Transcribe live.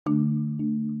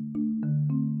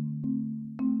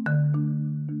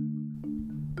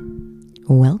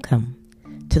Welcome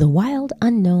to the Wild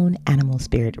Unknown Animal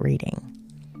Spirit reading.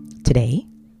 Today,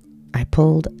 I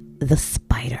pulled the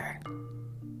spider,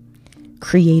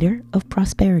 creator of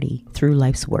prosperity through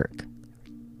life's work,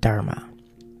 Dharma.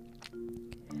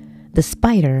 The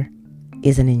spider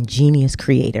is an ingenious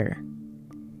creator.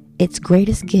 Its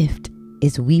greatest gift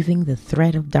is weaving the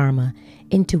thread of Dharma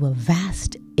into a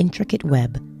vast, intricate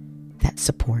web that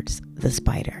supports the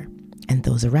spider and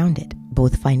those around it,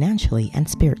 both financially and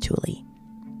spiritually.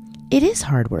 It is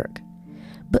hard work,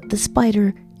 but the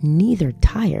spider neither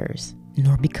tires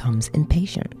nor becomes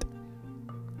impatient.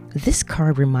 This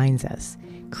card reminds us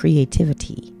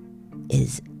creativity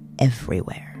is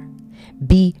everywhere.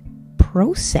 Be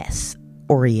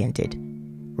process-oriented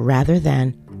rather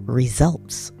than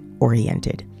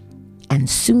results-oriented, and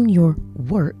soon your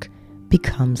work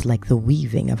becomes like the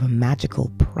weaving of a magical,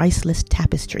 priceless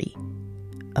tapestry.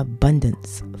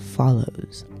 Abundance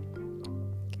follows.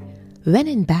 When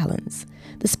in balance,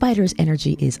 the spider's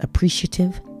energy is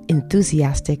appreciative,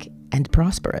 enthusiastic, and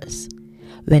prosperous.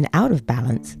 When out of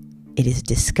balance, it is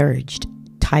discouraged,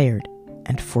 tired,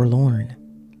 and forlorn.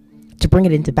 To bring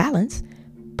it into balance,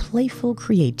 playful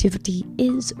creativity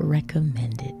is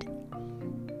recommended.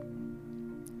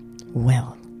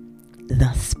 Well,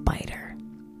 the spider.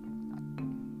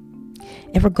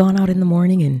 Ever gone out in the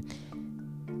morning and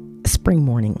a spring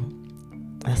morning,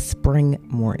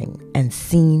 and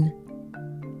seen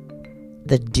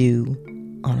the dew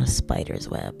on a spider's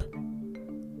web?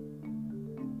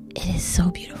 It is so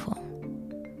beautiful.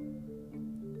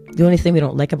 The only thing we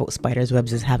don't like about spiders'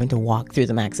 webs is having to walk through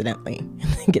them accidentally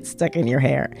and get stuck in your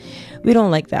hair. We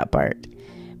don't like that part.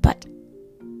 But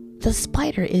the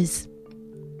spider is,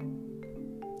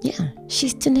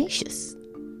 she's tenacious.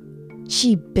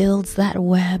 She builds that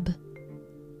web.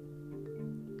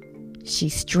 She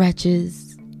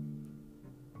stretches.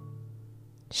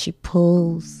 She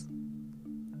pulls.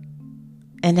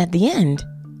 And at the end,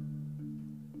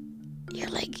 you're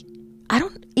like, I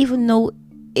don't even know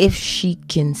if she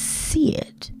can see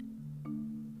it.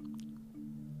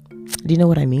 Do you know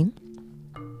what I mean?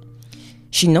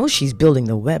 She knows she's building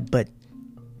the web, but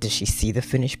does she see the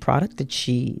finished product? Does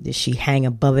she hang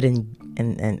above it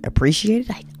and appreciate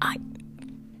it?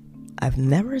 I've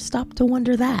never stopped to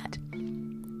wonder that.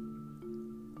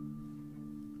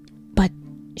 But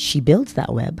she builds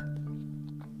that web.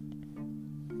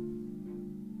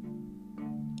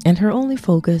 And her only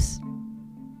focus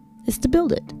is to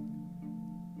build it.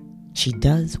 She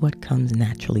does what comes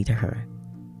naturally to her.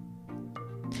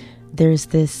 There's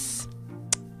this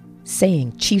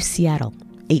saying, Chief Seattle,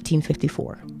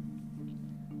 1854.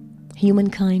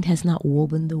 Humankind has not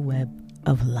woven the web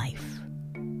of life.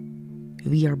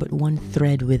 We are but one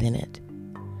thread within it.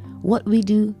 What we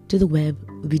do to the web,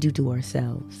 we do to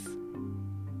ourselves.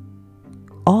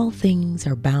 All things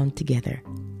are bound together.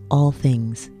 All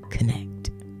things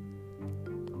connect.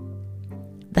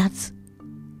 That's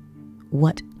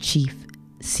what Chief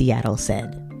Seattle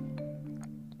said.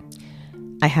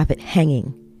 I have it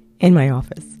hanging in my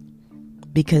office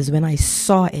because when I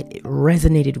saw it, it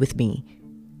resonated with me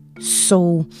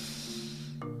so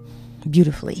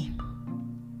beautifully.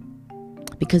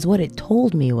 Because what it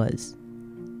told me was,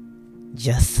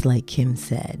 just like him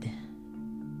said,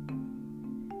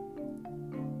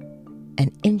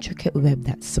 an intricate web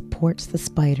that supports the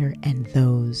spider and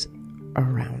those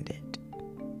around it.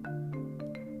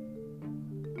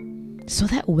 So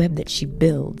that web that she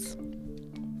builds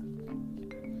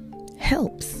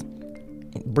helps.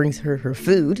 It brings her her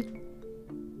food,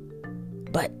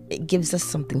 but it gives us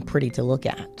something pretty to look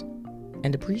at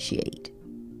and appreciate.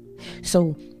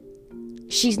 So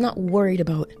she's not worried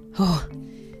about,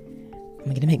 am I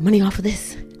going to make money off of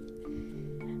this?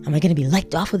 Am I going to be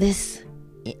liked off of this?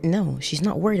 No, she's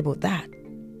not worried about that.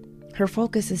 Her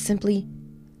focus is simply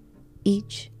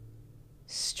each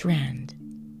strand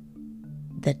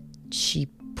that she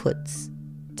puts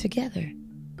together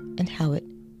and how it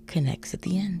connects at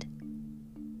the end.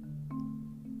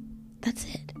 That's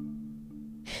it.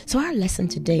 So our lesson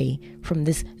today from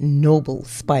this noble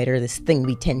spider, this thing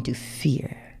we tend to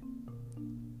fear,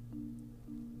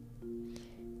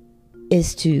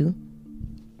 is to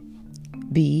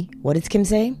be, what does Kim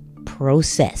say?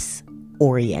 Process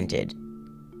oriented.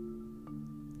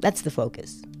 That's the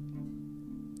focus.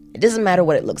 It doesn't matter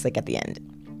what it looks like at the end.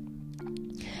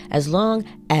 As long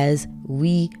as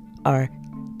we are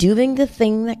doing the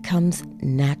thing that comes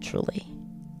naturally.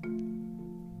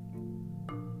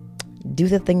 Do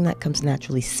the thing that comes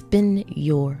naturally. Spin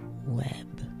your web.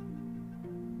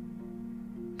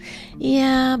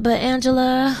 Yeah, but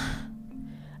Angela,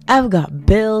 I've got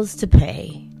bills to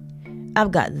pay.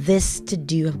 I've got this to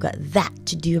do. I've got that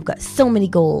to do. I've got so many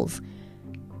goals.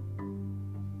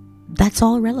 That's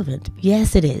all relevant.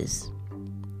 Yes, it is.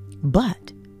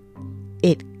 But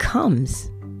it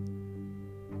comes.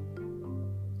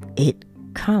 It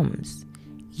comes.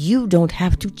 You don't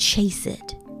have to chase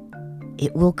it.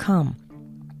 It will come.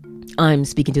 I'm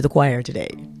speaking to the choir today.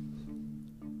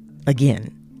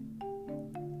 Again.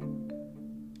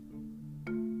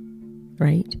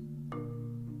 Right?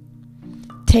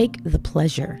 Take the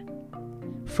pleasure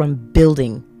from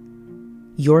building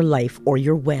your life or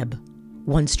your web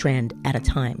one strand at a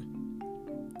time.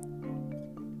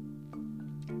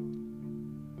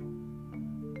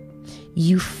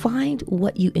 You find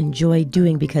what you enjoy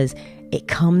doing because it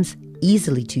comes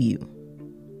easily to you.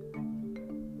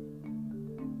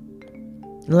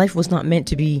 Life was not meant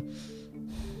to be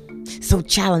so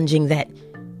challenging that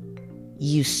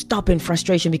you stop in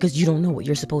frustration because you don't know what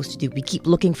you're supposed to do. We keep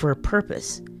looking for a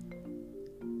purpose.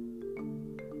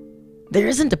 There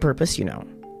isn't a purpose, you know.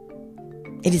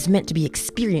 It is meant to be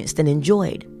experienced and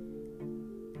enjoyed.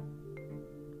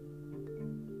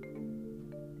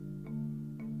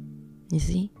 You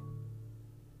see?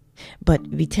 But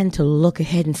we tend to look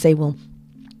ahead and say, well,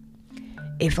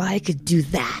 if I could do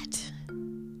that.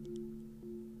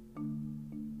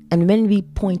 And when we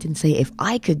point and say, if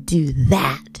I could do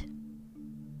that,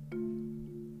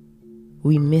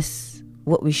 we miss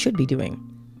what we should be doing.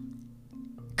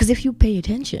 Because if you pay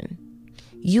attention,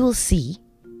 you'll see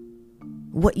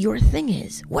what your thing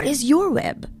is. What is your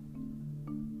web?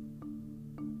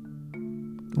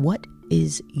 What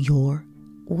is your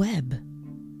web?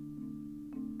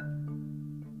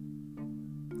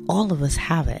 All of us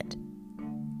have it.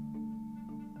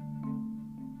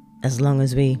 As long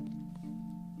as we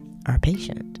are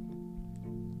patient.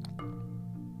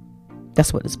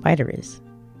 That's what the spider is.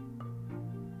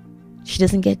 She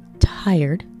doesn't get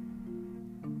tired,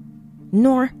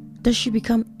 nor does she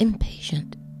become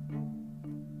impatient.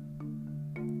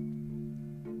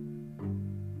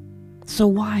 So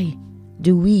why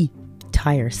do we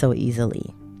tire so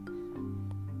easily?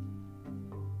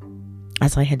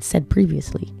 As I had said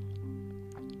previously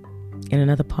in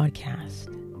another podcast,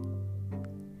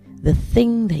 the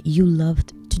thing that you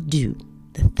loved to do,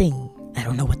 the thing, I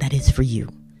don't know what that is for you,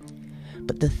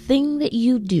 but the thing that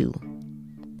you do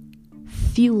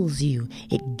fuels you.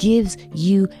 It gives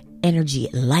you energy.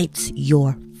 It lights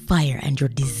your fire and your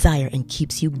desire and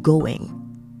keeps you going.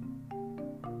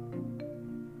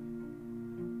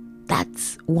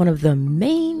 That's one of the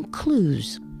main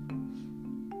clues.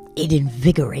 It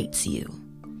invigorates you.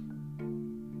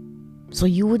 So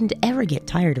you wouldn't ever get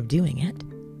tired of doing it,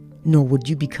 nor would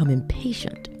you become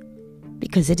impatient,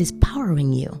 because it is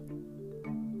powering you.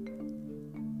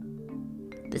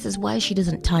 This is why she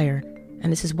doesn't tire,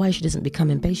 and this is why she doesn't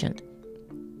become impatient.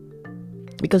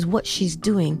 Because what she's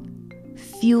doing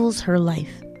fuels her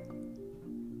life,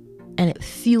 and it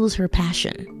fuels her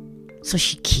passion, so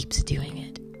she keeps doing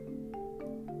it.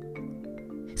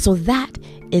 So that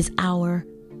is our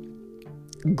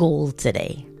goal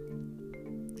today,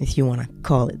 if you want to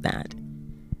call it that.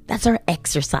 That's our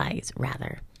exercise,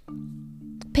 rather.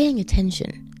 Paying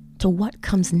attention to what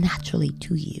comes naturally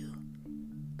to you.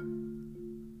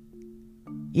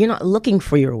 You're not looking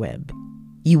for your web.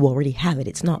 You already have it.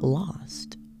 It's not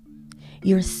lost.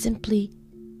 You're simply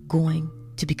going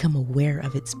to become aware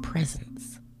of its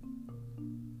presence.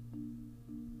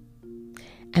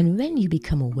 And when you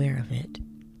become aware of it,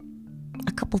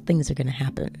 a couple things are going to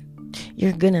happen.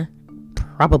 You're going to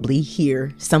probably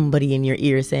hear somebody in your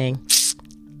ear saying,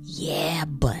 yeah,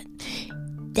 but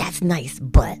that's nice,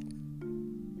 but.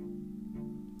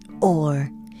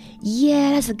 Or,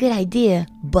 yeah, that's a good idea,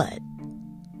 but.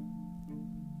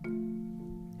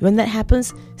 When that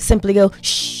happens, simply go,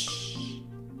 shh.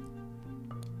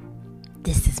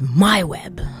 This is my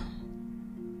web.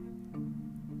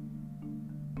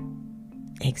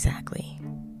 Exactly.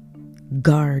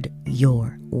 Guard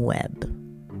your web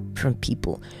from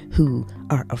people who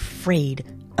are afraid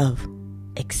of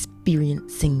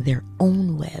experiencing their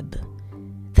own web,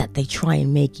 that they try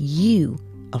and make you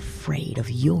afraid of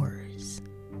yours.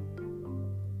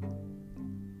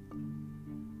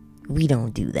 We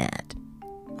don't do that,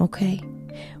 okay?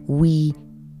 We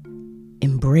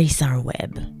embrace our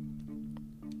web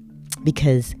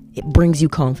because it brings you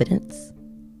confidence.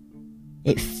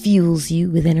 It fuels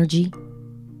you with energy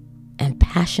and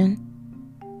passion.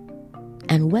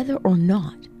 And whether or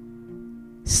not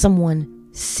someone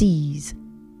sees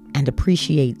and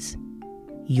appreciates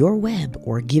your web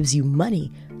or gives you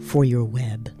money for your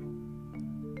web,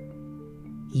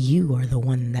 you are the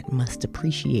one that must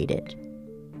appreciate it.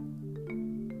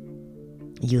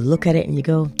 You look at it and you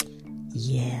go,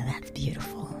 yeah, that's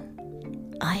beautiful.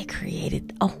 I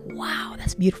created, oh wow,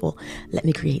 that's beautiful. Let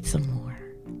me create some more.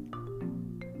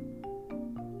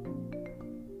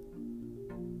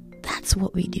 That's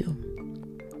what we do.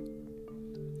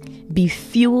 Be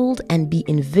fueled and be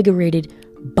invigorated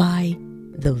by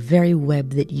the very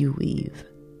web that you weave,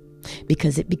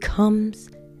 because it becomes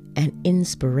an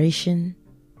inspiration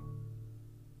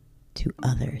to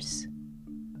others.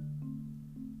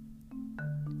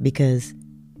 Because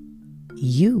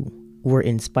you were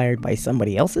inspired by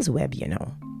somebody else's web, you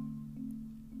know.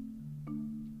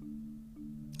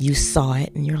 You saw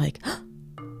it and you're like, oh,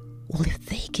 well, if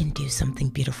they can do something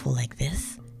beautiful like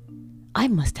this, I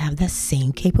must have that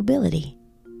same capability.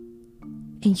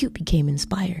 And you became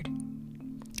inspired.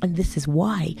 And this is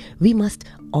why we must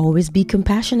always be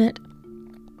compassionate.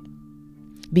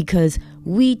 Because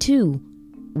we too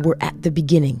were at the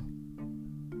beginning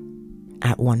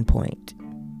at one point.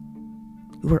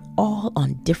 We're all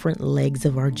on different legs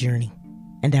of our journey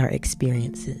and our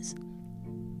experiences.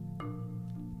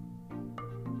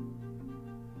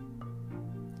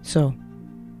 So,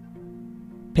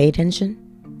 pay attention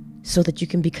so that you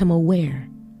can become aware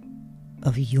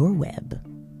of your web.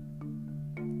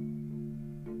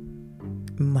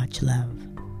 Much love.